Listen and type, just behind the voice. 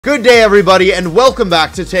Good day, everybody, and welcome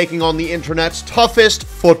back to taking on the internet's toughest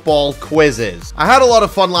football quizzes. I had a lot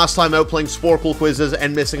of fun last time out playing Sporkle quizzes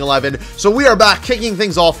and Missing 11, so we are back kicking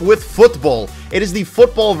things off with football. It is the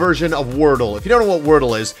football version of Wordle. If you don't know what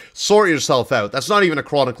Wordle is, sort yourself out. That's not even a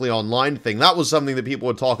chronically online thing. That was something that people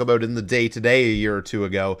would talk about in the day-to-day a year or two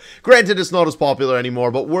ago. Granted, it's not as popular anymore,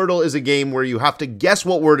 but Wordle is a game where you have to guess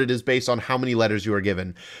what word it is based on how many letters you are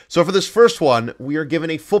given. So for this first one, we are given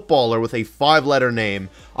a footballer with a 5-letter name.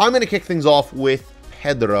 I'm going to kick things off with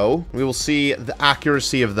Pedro. We will see the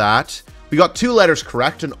accuracy of that. We got 2 letters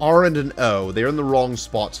correct, an R and an O. They're in the wrong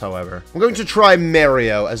spots, however. I'm going to try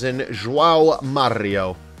Mario, as in João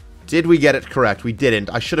Mario. Did we get it correct? We didn't.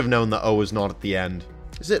 I should have known the O was not at the end.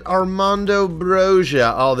 Is it Armando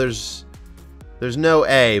Broja? Oh, there's no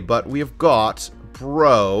A, but we have got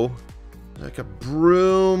Bro. Like a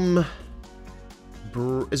broom.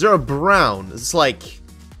 Is there a Brown? Is this like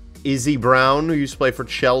Izzy Brown, who used to play for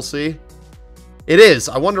Chelsea? It is.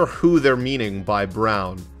 I wonder who they're meaning by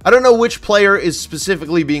Brown. I don't know which player is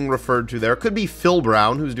specifically being referred to there. It could be Phil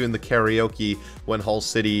Brown, who's doing the karaoke when Hull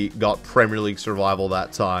City got Premier League survival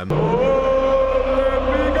that time.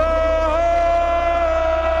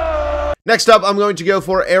 Next up, I'm going to go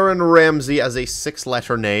for Aaron Ramsey as a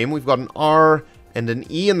 6-letter name. We've got an R and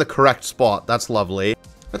an E in the correct spot. That's lovely.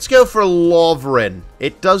 Let's go for Lovren.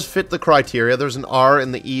 It does fit the criteria. There's an R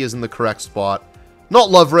and the E is in the correct spot. Not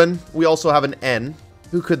Lovren. We also have an N.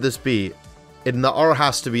 Who could this be? And the R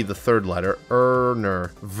has to be the 3rd letter.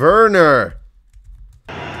 Werner.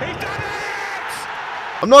 I'm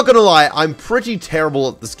not gonna lie, I'm pretty terrible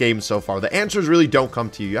at this game so far. The answers really don't come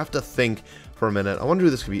to you. You have to think for a minute. I wonder who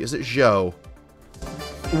this could be. Is it Joe?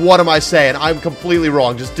 What am I saying? I'm completely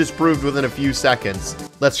wrong. Just disproved within a few seconds.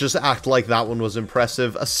 Let's just act like that one was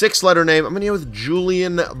impressive. A 6-letter name. I'm gonna go with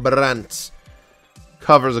Julian Brandt.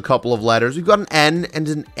 Covers a couple of letters. We've got an N and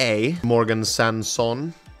an A. Morgan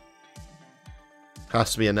Sanson.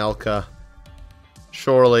 Has to be an Elka.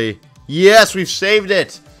 Surely. Yes, we've saved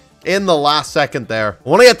it in the last second there. I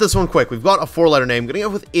want to get this one quick. We've got a 4-letter name. I'm going to go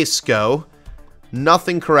with Isco.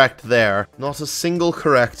 Nothing correct there. Not a single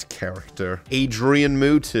correct character. Adrian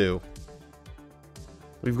Mutu.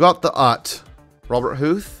 We've got the Ut. Robert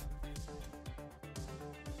Huth.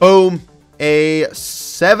 Boom. A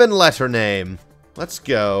 7-letter name. Let's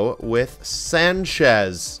go with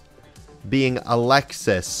Sanchez. Being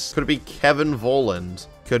Alexis. Could it be Kevin Volland?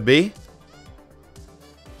 Could be.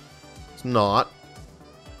 It's not.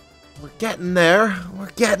 We're getting there.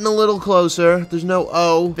 We're getting a little closer. There's no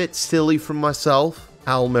O. Bit silly from myself.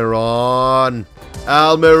 Almiron.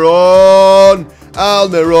 Almiron.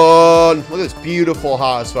 Almiron. Look at this beautiful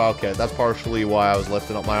hot asphalt kit. That's partially why I was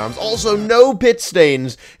lifting up my arms. Also, no pit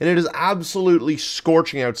stains, and it is absolutely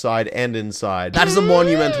scorching outside and inside. That is a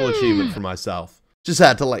monumental achievement for myself. Just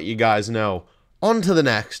had to let you guys know. On to the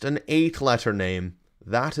next, an 8-letter name.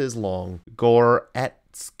 That is long.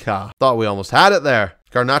 Goretzka. Thought we almost had it there.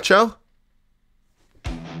 Garnacho?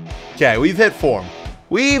 Okay, we've hit form.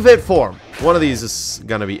 We've hit form. One of these is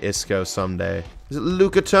gonna be Isco someday. Is it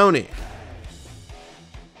Luca Toni?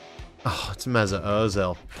 Oh, it's Mesut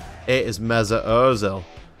Ozil. It is Mesut Ozil.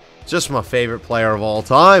 Just my favorite player of all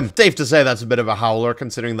time. Safe to say that's a bit of a howler,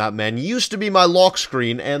 considering that man used to be my lock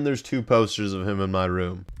screen, and there's 2 posters of him in my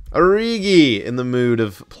room. Origi, in the mood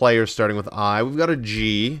of players starting with I. We've got a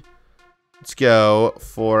G. Let's go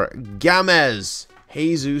for Gamez.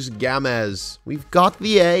 Jesus Gamez. We've got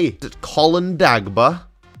the A. Is it Colin Dagba?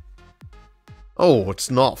 Oh, it's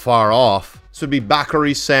not far off. This would be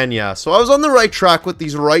Bakary Sagna. So I was on the right track with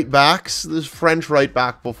these right backs. This French right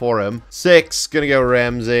back before him. 6. Gonna go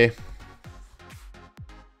Ramsey.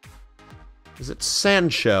 Is it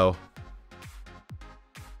Sancho?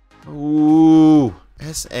 Ooh.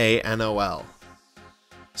 S-A-N-O-L.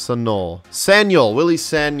 Sanol. Sagnol. Willie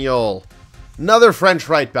Sagnol. Another French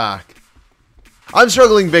right back. I'm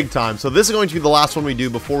struggling big time, so this is going to be the last one we do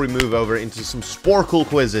before we move over into some Sporkle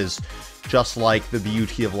quizzes, just like the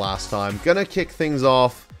beauty of last time. Gonna kick things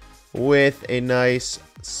off with a nice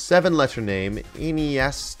 7-letter name,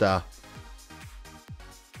 Iniesta.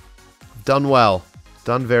 Done well.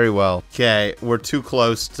 Done very well. Okay, we're too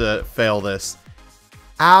close to fail this.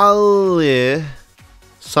 Ali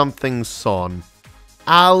something son.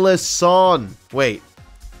 Alisson. Wait.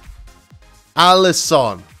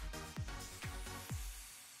 Alisson.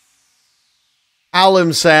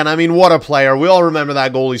 Alimsan, I mean, what a player. We all remember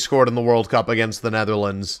that goal he scored in the World Cup against the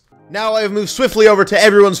Netherlands. Now I have moved swiftly over to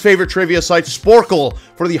everyone's favorite trivia site, Sporkle,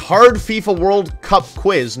 for the hard FIFA World Cup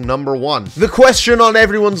quiz number 1. The question on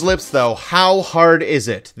everyone's lips, though, how hard is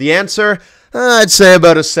it? The answer, I'd say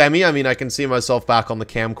about a semi. I mean, I can see myself back on the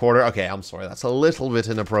camcorder. Okay, I'm sorry. That's a little bit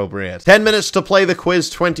inappropriate. 10 minutes to play the quiz,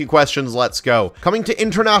 20 questions. Let's go. Coming to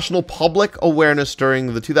international public awareness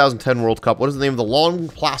during the 2010 World Cup. What is the name of the long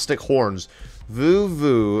plastic horns?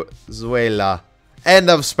 Vuvuzuela.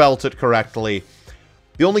 And I've spelt it correctly.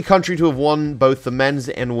 The only country to have won both the men's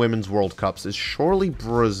and women's World Cups is surely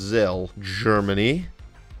Brazil. Germany.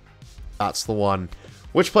 That's the one.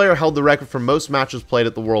 Which player held the record for most matches played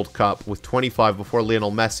at the World Cup with 25 before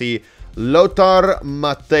Lionel Messi? Lothar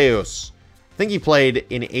Matthäus. I think he played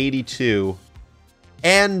in 82.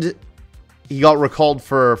 And he got recalled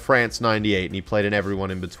for France 98, and he played in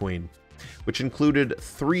everyone in between, which included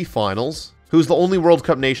 3 finals. Who's the only World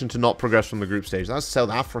Cup nation to not progress from the group stage? That's South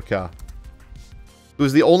Africa. Who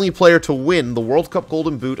was the only player to win the World Cup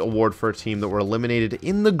Golden Boot award for a team that were eliminated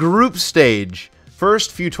in the group stage?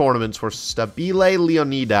 First few tournaments were Stabile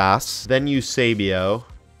Leonidas, then Eusebio,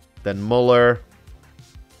 then Muller.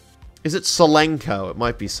 Is it Solenko? It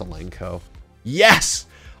might be Solenko. Yes!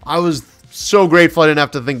 I was so grateful I didn't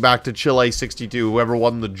have to think back to Chile 62, whoever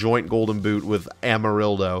won the joint Golden Boot with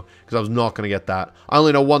Amarildo, because I was not going to get that. I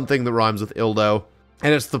only know one thing that rhymes with Ildo,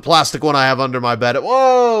 and it's the plastic one I have under my bed.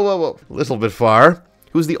 Whoa, whoa, whoa. A little bit far.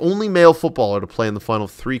 Who was the only male footballer to play in the final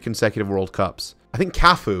of 3 consecutive World Cups? I think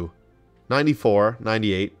Cafu. 94,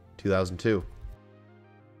 98, 2002.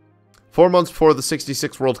 4 months before the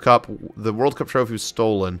 66 World Cup, the World Cup trophy was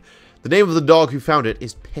stolen. The name of the dog who found it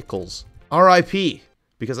is Pickles. R.I.P.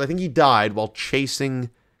 Because I think he died while chasing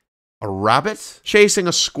a rabbit? Chasing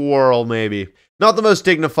a squirrel, maybe. Not the most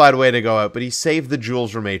dignified way to go out, but he saved the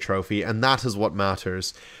Jules Rimet trophy, and that is what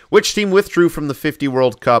matters. Which team withdrew from the 50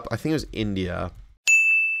 World Cup? I think it was India.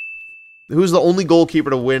 Who's the only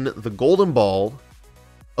goalkeeper to win the Golden Ball?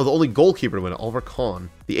 Oh, the only goalkeeper to win it, Oliver Kahn.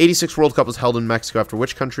 The 86 World Cup was held in Mexico after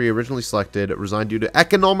which country originally selected resigned due to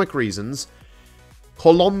economic reasons?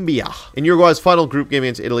 Colombia. In Uruguay's final group game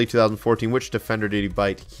against Italy 2014, which defender did he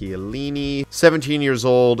bite? Chiellini. 17 years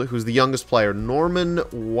old, who's the youngest player? Norman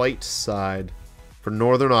Whiteside for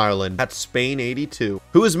Northern Ireland. At Spain 82.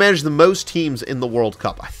 Who has managed the most teams in the World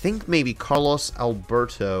Cup? I think maybe Carlos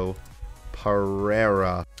Alberto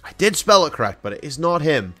Pereira. I did spell it correct, but it is not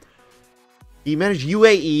him. He managed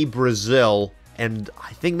UAE, Brazil, and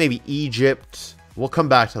I think maybe Egypt. We'll come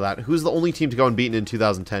back to that. Who's the only team to go unbeaten in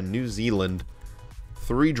 2010? New Zealand.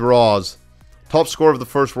 3 draws. Top scorer of the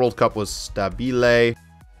first World Cup was Stabile.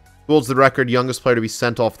 Who holds the record youngest player to be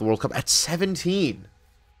sent off the World Cup at 17?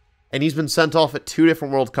 And he's been sent off at 2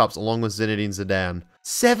 different World Cups along with Zinedine Zidane.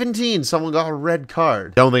 17! Someone got a red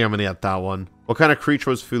card. Don't think I'm going to get that one. What kind of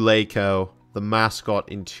creature was Fuleko, the mascot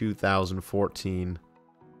in 2014?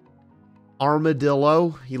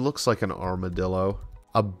 Armadillo. He looks like an armadillo.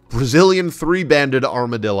 A Brazilian 3-banded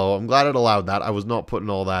armadillo. I'm glad it allowed that. I was not putting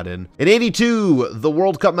all that in. In 82, the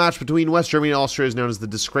World Cup match between West Germany and Austria is known as the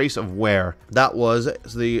Disgrace of where? That was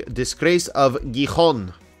the Disgrace of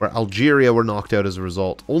Gijón, where Algeria were knocked out as a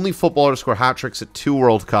result. Only footballer to score hat-tricks at 2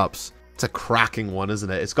 World Cups. It's a cracking one, isn't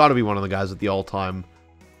it? It's got to be one of the guys with the all-time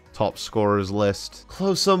top scorers list.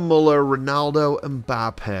 Klose, Muller, Ronaldo,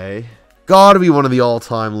 Mbappe. Got to be one of the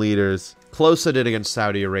all-time leaders. Klose did against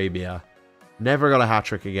Saudi Arabia. Never got a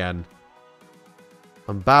hat-trick again.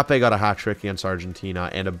 Mbappe got a hat-trick against Argentina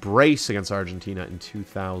and a brace against Argentina in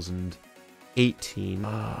 2018.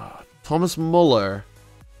 Thomas Muller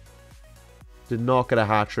did not get a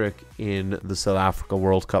hat-trick in the South Africa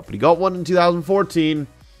World Cup, but he got one in 2014, and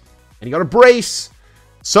he got a brace.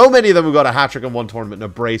 So many of them who got a hat-trick in one tournament and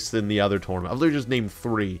a brace in the other tournament. I've literally just named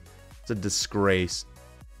 3. It's a disgrace.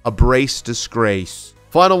 A brace disgrace.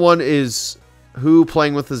 Final one is who,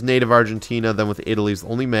 playing with his native Argentina, then with Italy, is the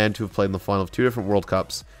only man to have played in the final of 2 different World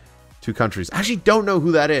Cups, 2 countries. I actually don't know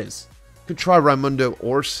who that is. Could try Raimundo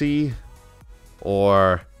Orsi,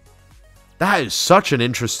 or... That is such an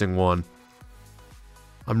interesting one.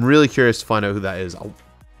 I'm really curious to find out who that is.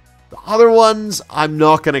 The other ones, I'm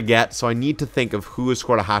not going to get, so I need to think of who has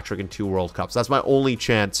scored a hat-trick in 2 World Cups. That's my only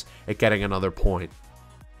chance at getting another point.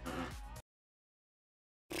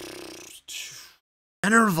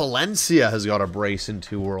 Enner Valencia has got a brace in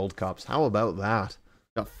 2 World Cups. How about that?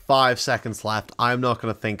 Got 5 seconds left. I'm not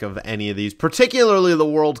going to think of any of these, particularly the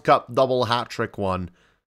World Cup double hat-trick one.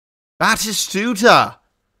 Batistuta!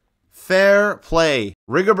 Fair play.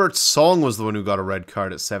 Rigobert Song was the one who got a red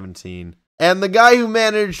card at 17. And the guy who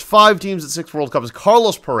managed 5 teams at 6 World Cups is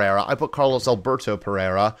Carlos Pereira. I put Carlos Alberto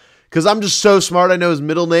Pereira because I'm just so smart I know his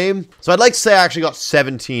middle name. So I'd like to say I actually got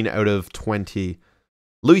 17 out of 20.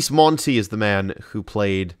 Luis Monti is the man who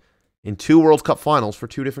played in 2 World Cup finals for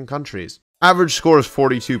 2 different countries. Average score is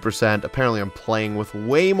 42%. Apparently, I'm playing with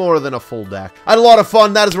way more than a full deck. I had a lot of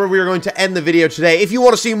fun. That is where we are going to end the video today. If you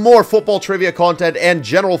want to see more football trivia content and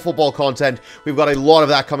general football content, we've got a lot of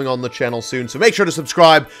that coming on the channel soon. So make sure to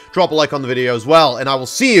subscribe, drop a like on the video as well, and I will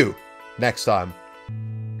see you next time.